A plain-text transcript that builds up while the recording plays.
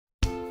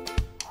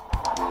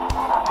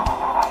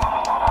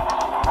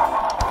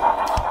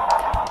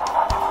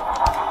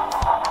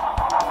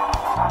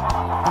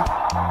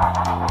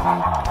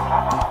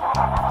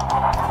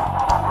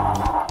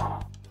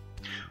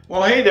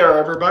Hey there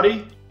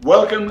everybody!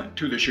 Welcome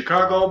to the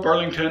Chicago,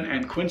 Burlington,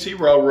 and Quincy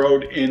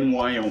Railroad in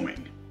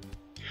Wyoming.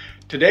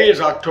 Today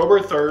is October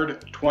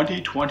 3rd,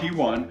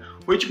 2021,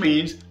 which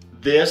means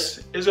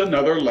this is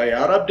another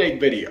layout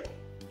update video.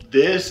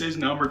 This is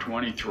number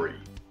 23.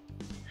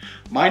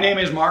 My name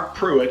is Mark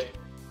Pruitt,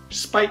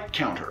 Spike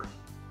Counter.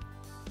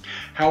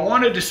 I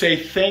wanted to say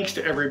thanks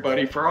to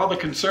everybody for all the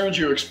concerns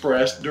you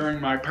expressed during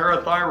my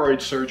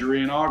parathyroid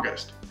surgery in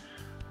August.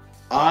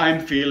 I'm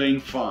feeling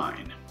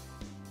fine.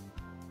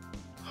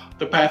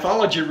 The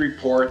pathology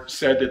report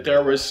said that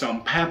there was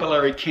some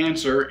papillary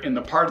cancer in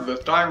the part of the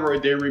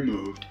thyroid they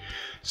removed.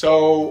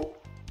 So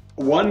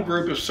one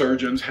group of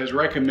surgeons has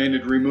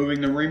recommended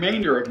removing the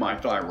remainder of my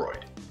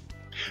thyroid.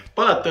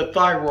 But the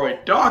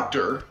thyroid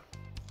doctor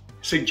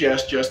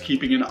suggests just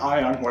keeping an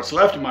eye on what's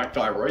left of my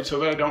thyroid so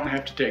that I don't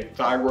have to take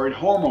thyroid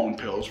hormone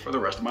pills for the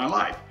rest of my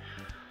life.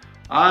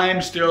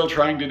 I'm still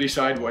trying to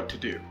decide what to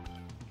do.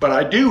 But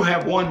I do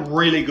have one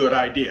really good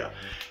idea.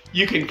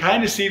 You can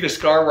kind of see the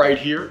scar right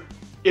here.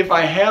 If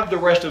I have the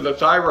rest of the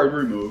thyroid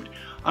removed,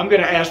 I'm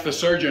going to ask the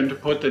surgeon to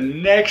put the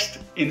next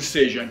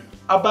incision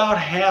about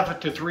 1/2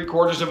 to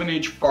 3/4 of an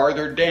inch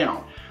farther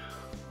down.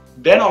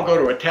 Then I'll go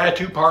to a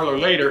tattoo parlor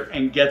later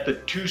and get the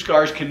two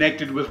scars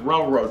connected with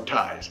railroad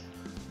ties.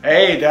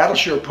 Hey, that'll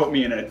sure put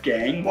me in a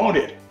gang, won't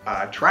it?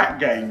 A track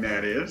gang,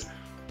 that is.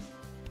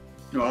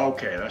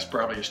 Okay, that's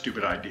probably a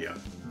stupid idea.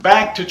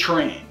 Back to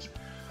trains.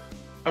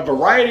 A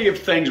variety of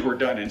things were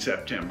done in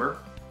September,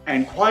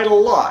 and quite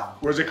a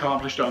lot was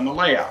accomplished on the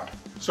layout.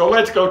 So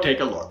let's go take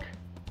a look.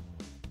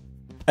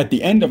 At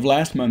the end of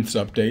last month's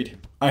update,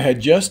 I had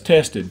just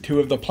tested 2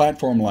 of the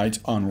platform lights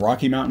on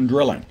Rocky Mountain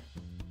drilling.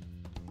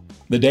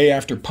 The day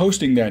after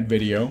posting that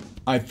video,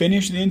 I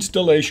finished the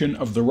installation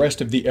of the rest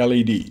of the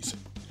LEDs.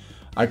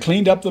 I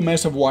cleaned up the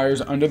mess of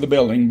wires under the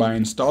building by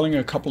installing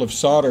a couple of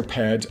solder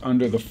pads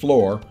under the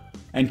floor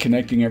and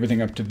connecting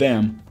everything up to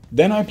them.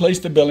 Then I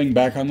placed the building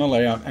back on the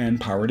layout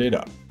and powered it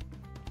up.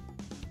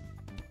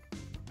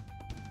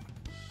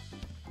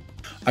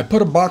 I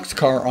put a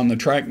boxcar on the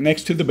track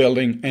next to the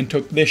building and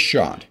took this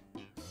shot.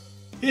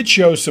 It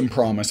shows some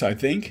promise, I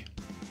think.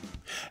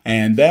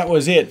 And that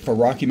was it for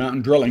Rocky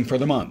Mountain drilling for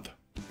the month.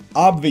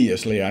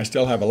 Obviously, I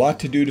still have a lot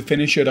to do to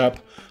finish it up,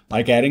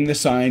 like adding the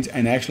signs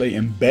and actually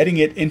embedding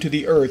it into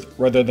the earth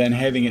rather than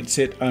having it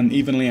sit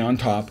unevenly on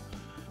top.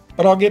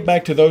 But I'll get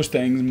back to those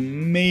things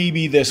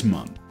maybe this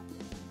month.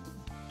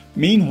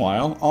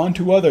 Meanwhile, on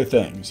to other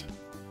things.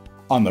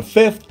 On the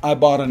 5th, I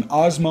bought an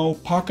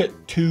Osmo Pocket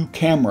 2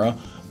 camera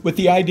with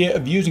the idea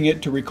of using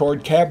it to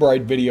record cab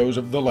ride videos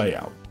of the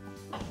layout.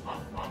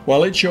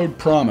 While it showed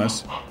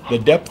promise, the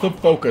depth of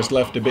focus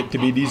left a bit to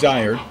be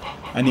desired,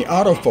 and the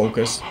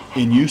autofocus,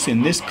 in use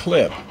in this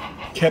clip,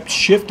 kept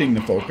shifting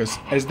the focus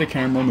as the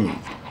camera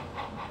moved.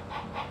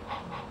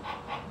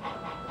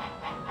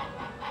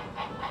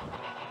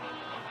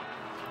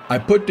 I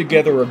put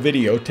together a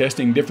video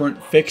testing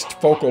different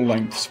fixed focal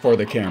lengths for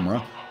the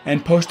camera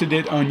and posted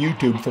it on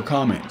YouTube for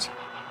comments.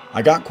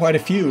 I got quite a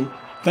few.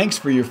 Thanks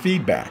for your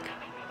feedback.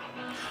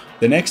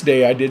 The next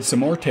day I did some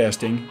more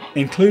testing,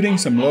 including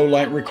some low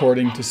light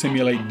recording to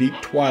simulate deep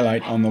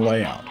twilight on the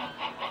layout.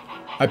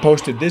 I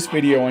posted this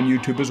video on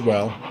YouTube as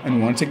well,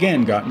 and once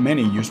again got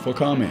many useful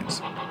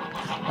comments.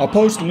 I'll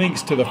post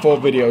links to the full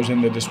videos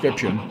in the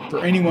description for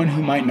anyone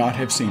who might not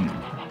have seen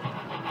them.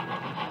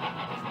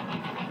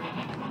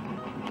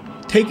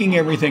 Taking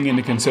everything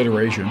into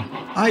consideration,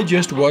 I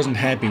just wasn't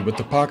happy with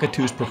the Pocket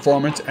 2's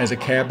performance as a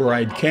cab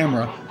ride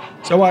camera,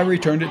 so I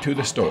returned it to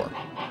the store.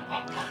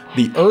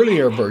 The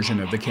earlier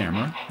version of the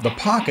camera, the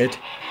Pocket,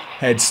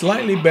 had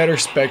slightly better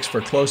specs for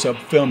close-up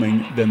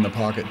filming than the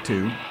Pocket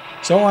 2,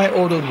 so I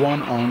ordered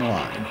one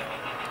online.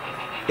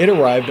 It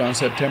arrived on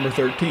September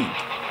 13th.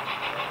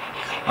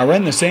 I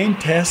ran the same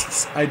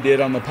tests I did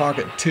on the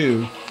Pocket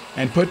 2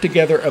 and put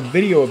together a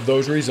video of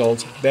those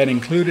results that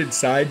included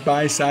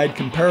side-by-side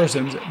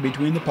comparisons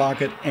between the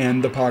Pocket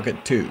and the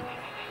Pocket 2.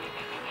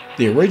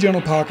 The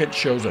original Pocket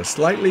shows a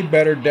slightly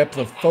better depth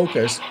of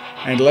focus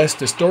and less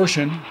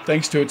distortion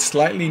thanks to its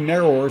slightly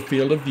narrower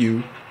field of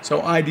view,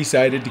 so I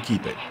decided to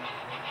keep it.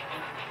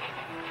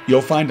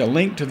 You'll find a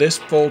link to this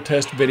full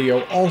test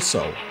video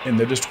also in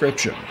the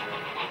description.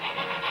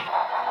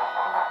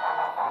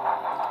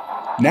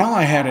 Now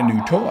I had a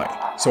new toy,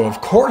 so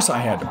of course I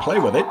had to play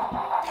with it.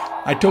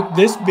 I took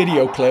this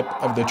video clip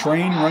of the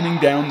train running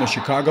down the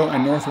Chicago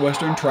and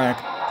Northwestern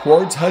track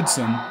towards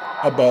Hudson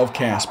above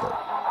Casper.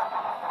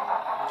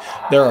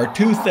 There are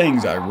 2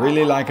 things I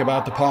really like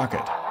about the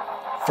Pocket.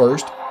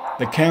 First,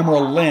 the camera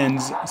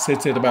lens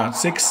sits at about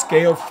 6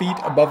 scale feet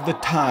above the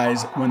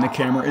ties when the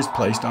camera is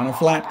placed on a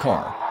flat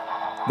car.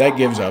 That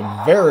gives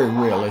a very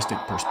realistic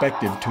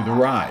perspective to the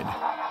ride.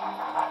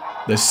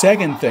 The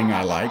second thing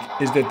I like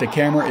is that the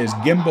camera is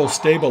gimbal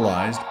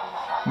stabilized,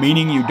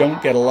 meaning you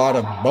don't get a lot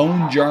of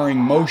bone-jarring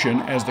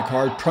motion as the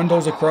car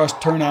trundles across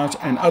turnouts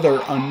and other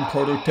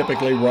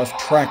unprototypically rough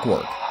track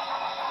work.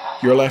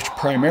 You're left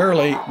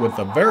primarily with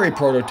the very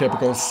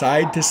prototypical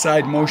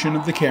side-to-side motion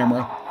of the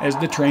camera as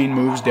the train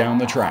moves down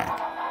the track.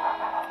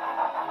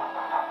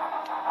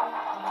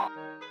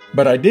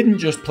 But I didn't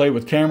just play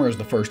with cameras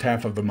the first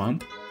half of the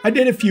month. I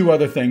did a few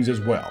other things as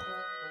well.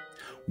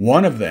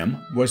 One of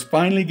them was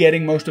finally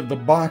getting most of the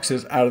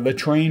boxes out of the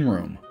train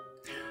room.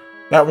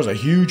 That was a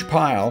huge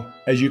pile,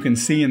 as you can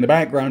see in the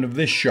background of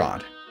this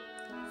shot.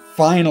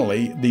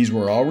 Finally, these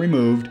were all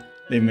removed,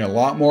 leaving a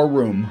lot more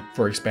room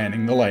for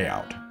expanding the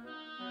layout.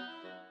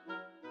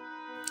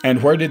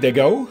 And where did they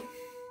go?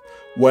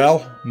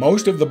 Well,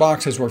 most of the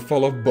boxes were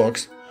full of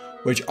books,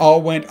 which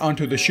all went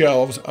onto the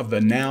shelves of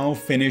the now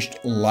finished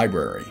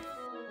library.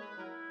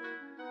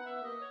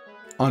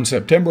 On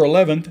September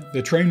 11th,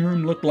 the train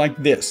room looked like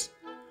this,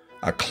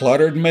 a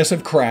cluttered mess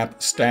of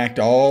crap stacked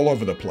all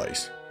over the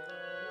place.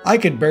 I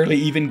could barely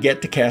even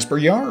get to Casper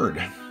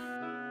Yard.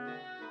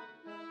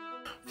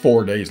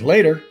 4 days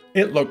later,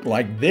 it looked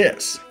like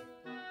this.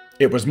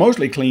 It was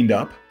mostly cleaned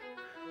up,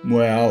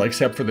 well,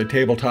 except for the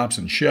tabletops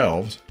and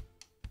shelves.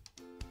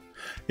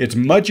 It's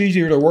much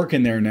easier to work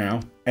in there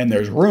now, and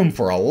there's room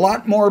for a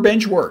lot more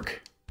bench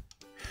work.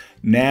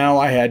 Now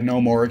I had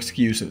no more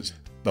excuses.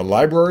 The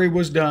library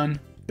was done,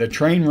 the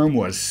train room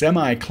was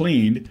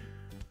semi-cleaned,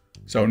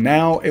 so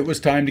now it was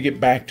time to get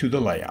back to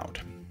the layout.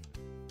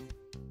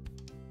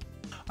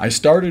 I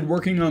started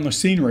working on the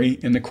scenery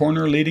in the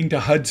corner leading to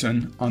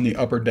Hudson on the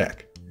upper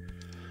deck.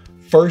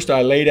 First,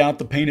 I laid out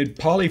the painted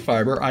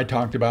polyfiber I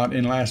talked about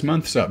in last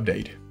month's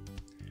update.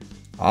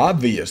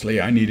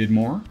 Obviously, I needed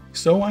more,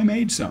 so I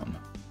made some.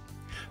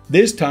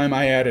 This time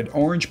I added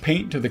orange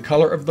paint to the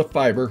color of the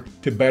fiber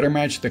to better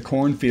match the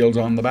cornfields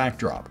on the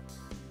backdrop.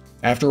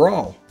 After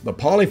all, the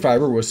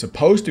polyfiber was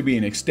supposed to be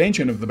an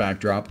extension of the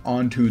backdrop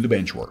onto the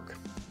benchwork.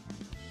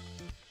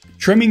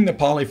 Trimming the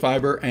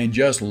polyfiber and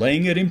just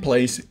laying it in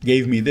place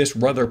gave me this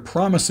rather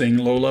promising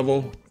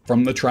low-level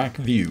from the track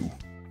view.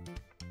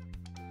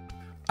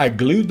 I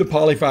glued the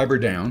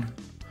polyfiber down,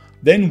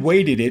 then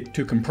weighted it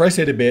to compress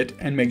it a bit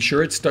and make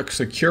sure it stuck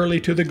securely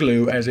to the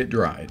glue as it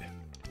dried.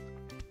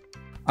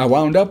 I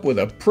wound up with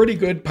a pretty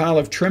good pile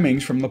of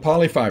trimmings from the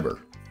polyfiber.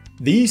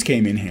 These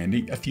came in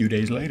handy a few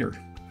days later.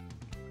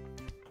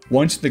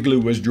 Once the glue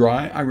was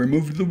dry, I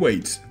removed the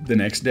weights the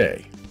next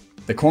day.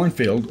 The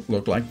cornfield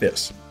looked like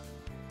this.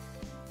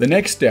 The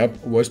next step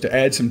was to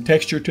add some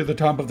texture to the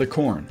top of the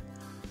corn.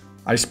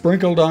 I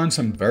sprinkled on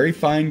some very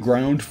fine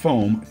ground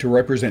foam to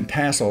represent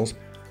tassels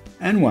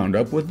and wound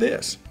up with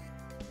this.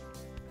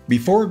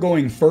 Before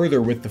going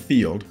further with the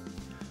field,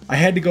 I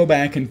had to go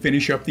back and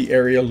finish up the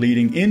area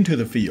leading into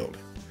the field.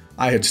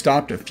 I had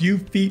stopped a few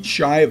feet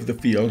shy of the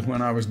field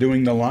when I was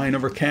doing the line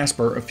over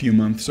Casper a few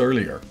months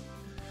earlier.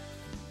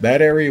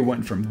 That area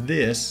went from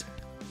this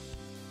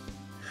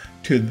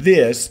to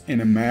this in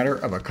a matter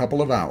of a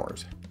couple of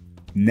hours.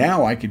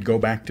 Now I could go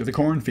back to the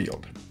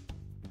cornfield.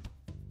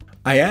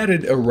 I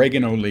added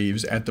oregano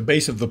leaves at the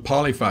base of the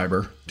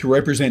polyfiber to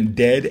represent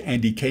dead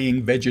and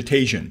decaying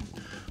vegetation,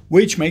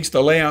 which makes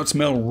the layout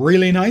smell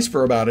really nice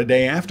for about a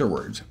day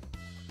afterwards.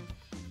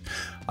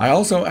 I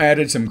also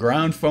added some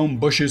ground foam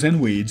bushes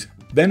and weeds,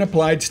 then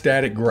applied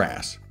static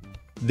grass.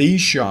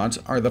 These shots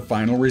are the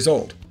final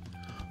result.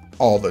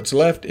 All that's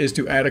left is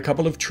to add a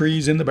couple of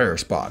trees in the bare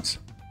spots.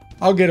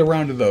 I'll get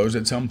around to those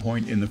at some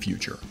point in the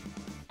future.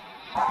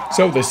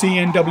 So the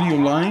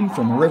CNW line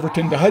from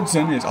Riverton to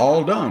Hudson is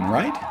all done,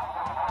 right?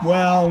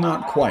 Well,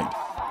 not quite.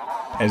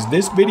 As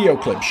this video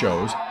clip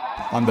shows,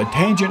 on the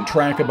tangent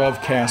track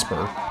above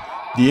Casper,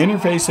 the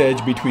interface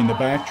edge between the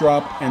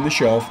backdrop and the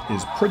shelf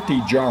is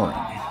pretty jarring.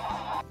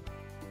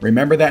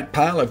 Remember that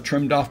pile of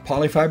trimmed off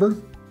polyfiber?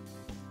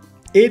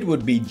 It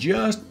would be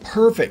just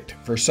perfect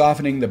for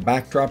softening the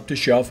backdrop to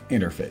shelf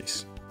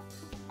interface.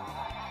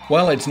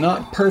 While it's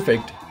not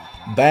perfect,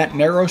 that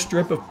narrow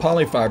strip of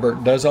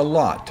polyfiber does a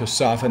lot to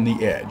soften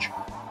the edge.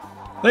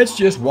 Let's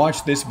just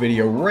watch this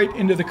video right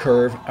into the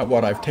curve at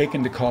what I've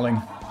taken to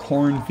calling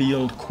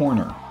Cornfield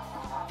Corner.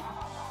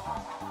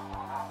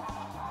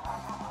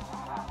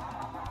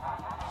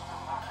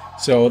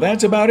 So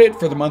that's about it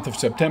for the month of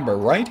September,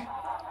 right?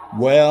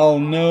 Well,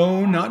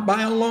 no, not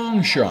by a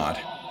long shot.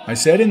 I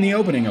said in the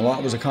opening a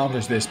lot was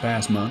accomplished this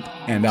past month,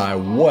 and I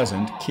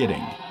wasn't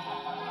kidding.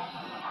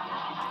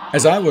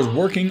 As I was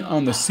working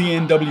on the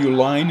CNW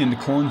line into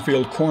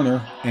Cornfield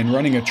Corner and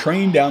running a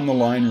train down the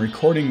line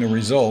recording the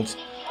results,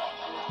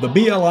 the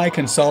BLI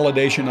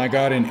consolidation I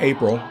got in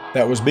April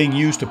that was being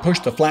used to push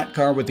the flat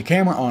car with the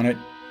camera on it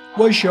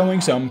was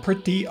showing some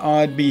pretty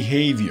odd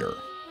behavior.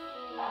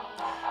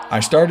 I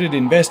started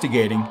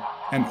investigating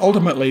and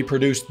ultimately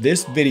produced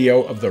this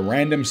video of the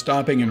random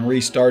stopping and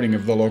restarting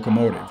of the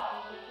locomotive.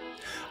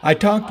 I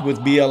talked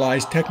with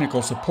BLI's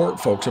technical support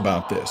folks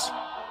about this.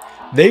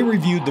 They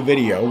reviewed the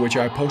video, which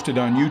I posted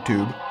on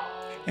YouTube,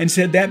 and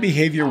said that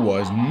behavior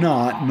was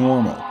not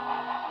normal.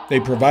 They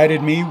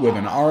provided me with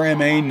an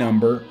RMA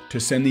number to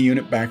send the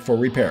unit back for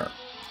repair.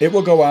 It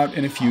will go out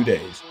in a few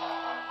days.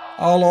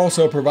 I'll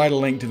also provide a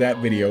link to that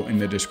video in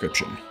the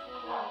description.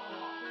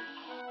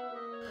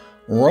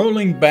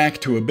 Rolling back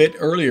to a bit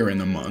earlier in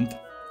the month,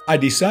 I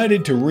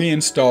decided to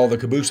reinstall the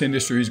Caboose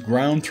Industries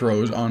ground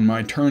throws on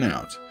my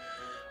turnouts.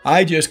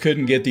 I just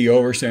couldn't get the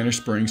over center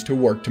springs to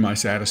work to my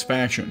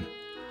satisfaction.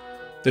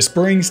 The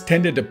springs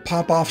tended to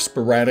pop off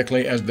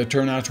sporadically as the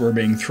turnouts were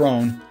being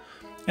thrown,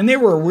 and they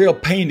were a real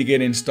pain to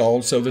get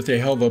installed so that they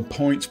held the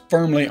points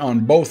firmly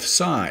on both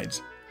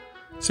sides.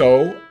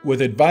 So,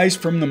 with advice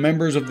from the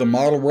members of the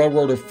Model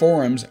Railroader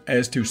forums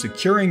as to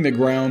securing the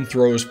ground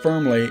throws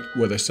firmly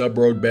with a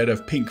sub-road bed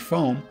of pink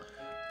foam,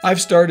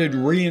 I've started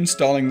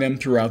reinstalling them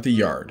throughout the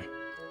yard.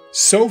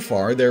 So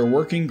far, they're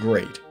working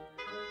great.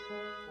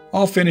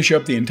 I'll finish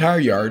up the entire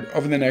yard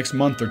over the next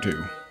month or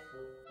two.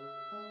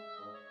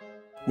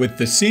 With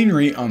the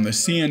scenery on the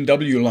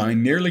CNW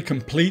line nearly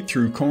complete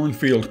through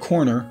Cornfield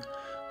Corner,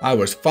 I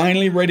was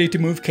finally ready to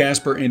move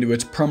Casper into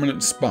its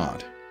permanent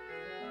spot.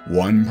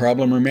 One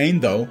problem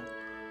remained though.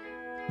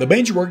 The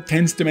benchwork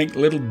tends to make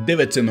little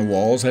divots in the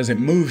walls as it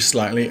moves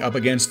slightly up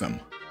against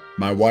them.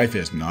 My wife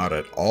is not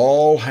at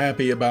all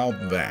happy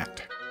about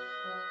that.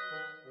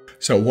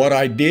 So what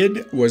I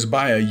did was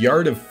buy a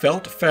yard of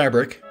felt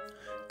fabric,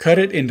 cut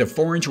it into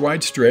 4-inch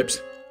wide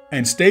strips,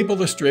 and staple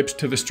the strips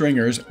to the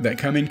stringers that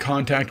come in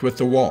contact with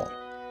the wall.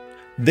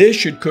 This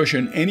should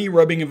cushion any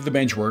rubbing of the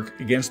benchwork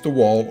against the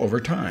wall over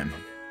time.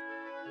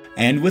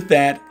 And with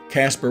that,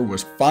 Casper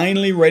was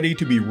finally ready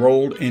to be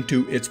rolled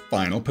into its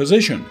final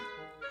position.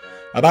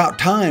 About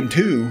time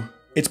too.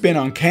 It's been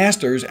on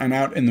casters and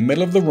out in the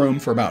middle of the room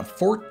for about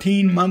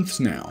 14 months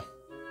now.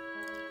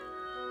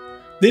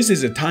 This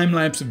is a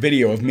time-lapse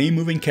video of me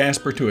moving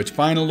Casper to its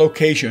final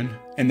location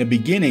and the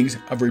beginnings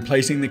of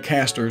replacing the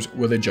casters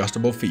with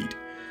adjustable feet.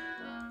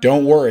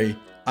 Don't worry,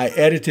 I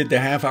edited the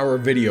half-hour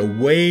video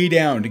way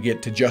down to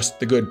get to just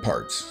the good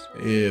parts,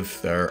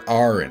 if there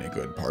are any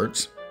good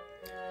parts.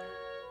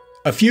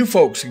 A few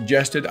folks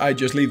suggested I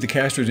just leave the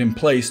casters in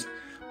place,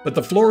 but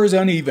the floor is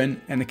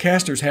uneven and the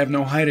casters have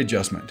no height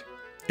adjustment.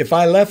 If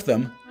I left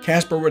them,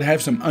 Casper would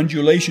have some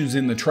undulations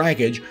in the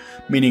trackage,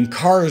 meaning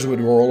cars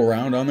would roll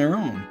around on their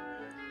own.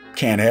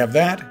 Can't have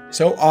that,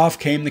 so off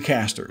came the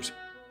casters.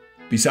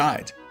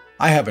 Besides,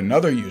 I have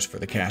another use for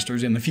the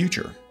casters in the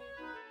future.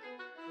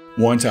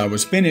 Once I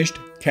was finished,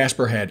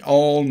 Casper had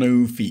all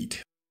new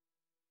feet.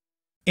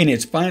 In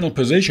its final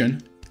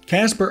position,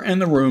 Casper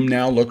and the room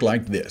now look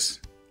like this.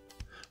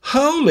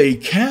 Holy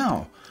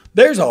cow!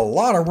 There's a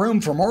lot of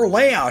room for more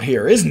layout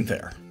here, isn't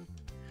there?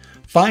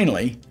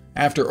 Finally,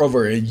 after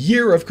over a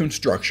year of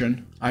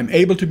construction, I'm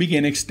able to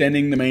begin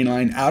extending the main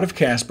line out of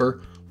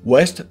Casper,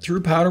 west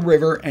through Powder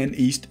River and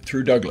east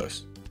through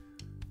Douglas.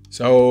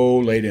 So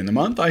late in the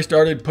month, I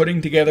started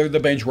putting together the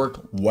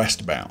benchwork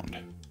westbound.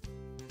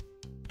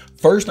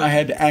 First, I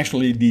had to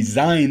actually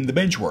design the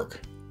benchwork.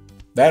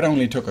 That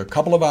only took a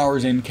couple of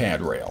hours in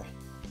CAD Rail.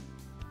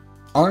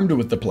 Armed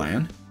with the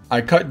plan,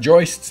 I cut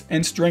joists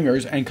and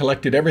stringers and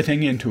collected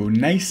everything into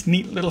nice,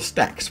 neat little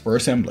stacks for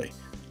assembly.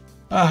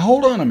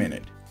 Hold on a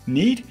minute.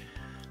 Neat?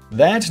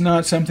 That's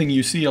not something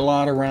you see a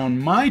lot around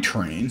my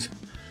trains.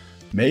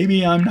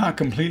 Maybe I'm not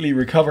completely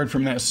recovered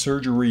from that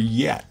surgery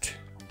yet.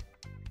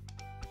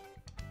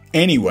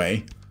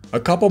 Anyway, a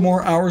couple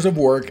more hours of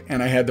work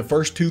and I had the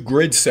first 2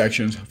 grid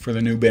sections for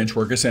the new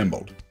benchwork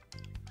assembled.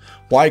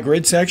 Why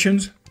grid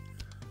sections?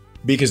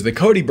 Because the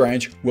Cody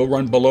branch will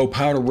run below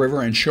Powder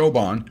River and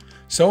Shobon,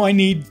 so I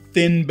need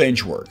thin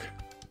benchwork.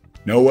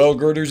 No well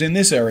girders in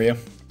this area.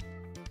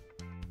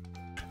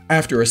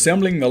 After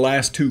assembling the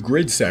last 2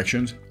 grid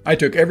sections, I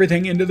took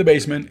everything into the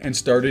basement and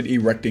started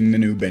erecting the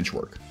new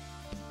benchwork.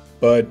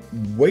 But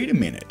wait a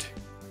minute.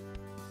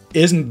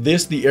 Isn't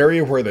this the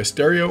area where the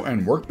stereo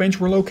and workbench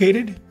were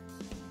located?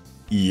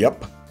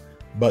 Yep,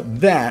 but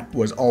that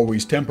was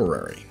always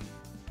temporary.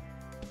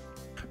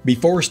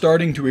 Before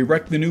starting to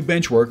erect the new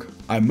benchwork,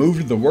 I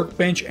moved the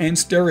workbench and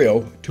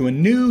stereo to a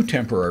new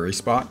temporary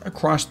spot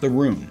across the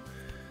room.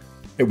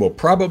 It will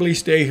probably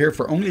stay here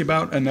for only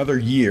about another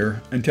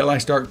year until I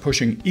start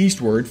pushing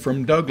eastward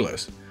from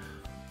Douglas.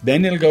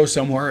 Then it'll go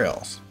somewhere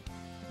else.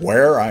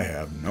 Where, I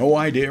have no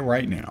idea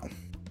right now.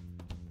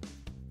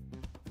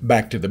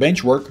 Back to the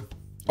benchwork.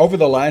 Over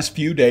the last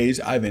few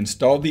days, I've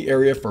installed the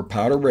area for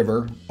Powder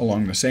River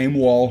along the same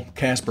wall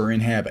Casper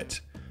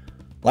inhabits.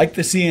 Like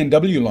the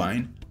CNW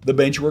line, the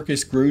benchwork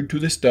is screwed to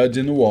the studs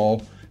in the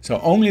wall, so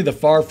only the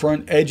far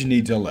front edge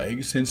needs a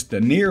leg since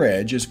the near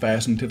edge is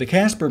fastened to the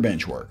Casper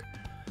benchwork.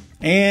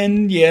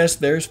 And yes,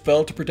 there's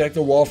felt to protect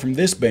the wall from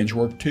this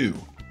benchwork too.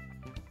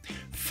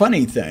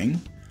 Funny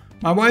thing,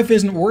 my wife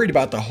isn't worried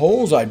about the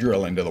holes I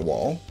drill into the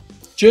wall,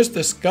 just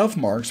the scuff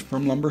marks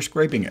from lumber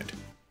scraping it.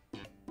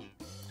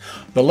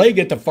 The leg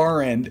at the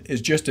far end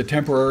is just a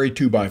temporary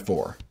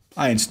 2x4.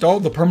 I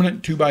installed the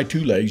permanent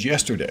 2x2 legs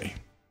yesterday.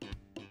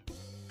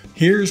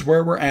 Here's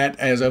where we're at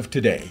as of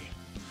today.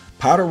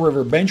 Powder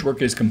River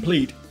benchwork is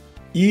complete,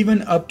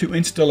 even up to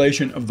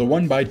installation of the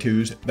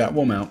 1x2s that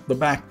will mount the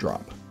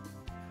backdrop.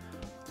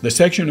 The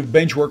section of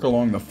benchwork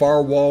along the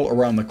far wall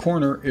around the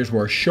corner is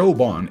where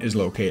Shobon is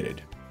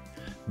located.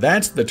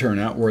 That's the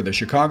turnout where the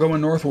Chicago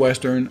and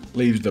Northwestern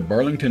leaves the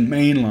Burlington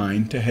main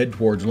line to head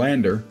towards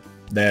Lander,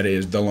 that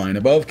is the line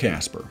above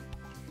Casper.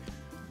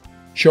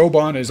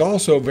 Shobon is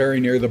also very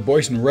near the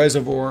Boyson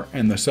Reservoir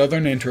and the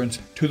southern entrance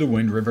to the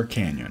Wind River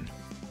Canyon.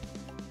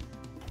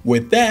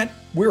 With that,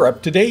 we're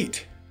up to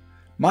date.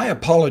 My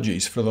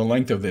apologies for the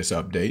length of this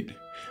update,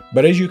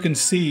 but as you can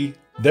see,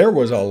 there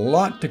was a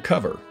lot to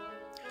cover.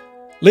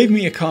 Leave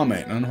me a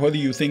comment on whether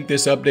you think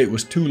this update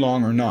was too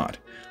long or not.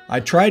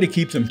 I try to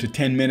keep them to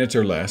 10 minutes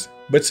or less,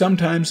 but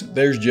sometimes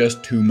there's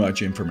just too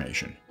much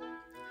information.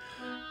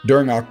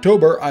 During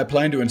October, I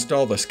plan to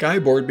install the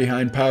skyboard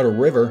behind Powder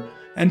River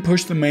and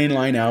push the main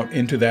line out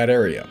into that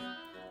area.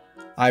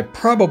 I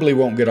probably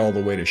won't get all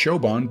the way to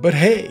Showbond, but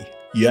hey,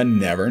 you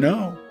never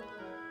know.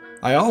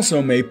 I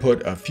also may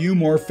put a few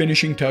more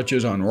finishing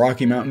touches on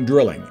Rocky Mountain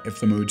drilling if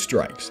the mood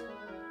strikes.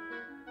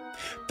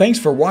 Thanks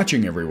for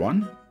watching,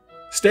 everyone.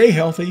 Stay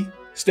healthy,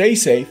 stay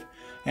safe,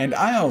 and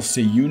I'll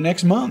see you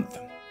next month.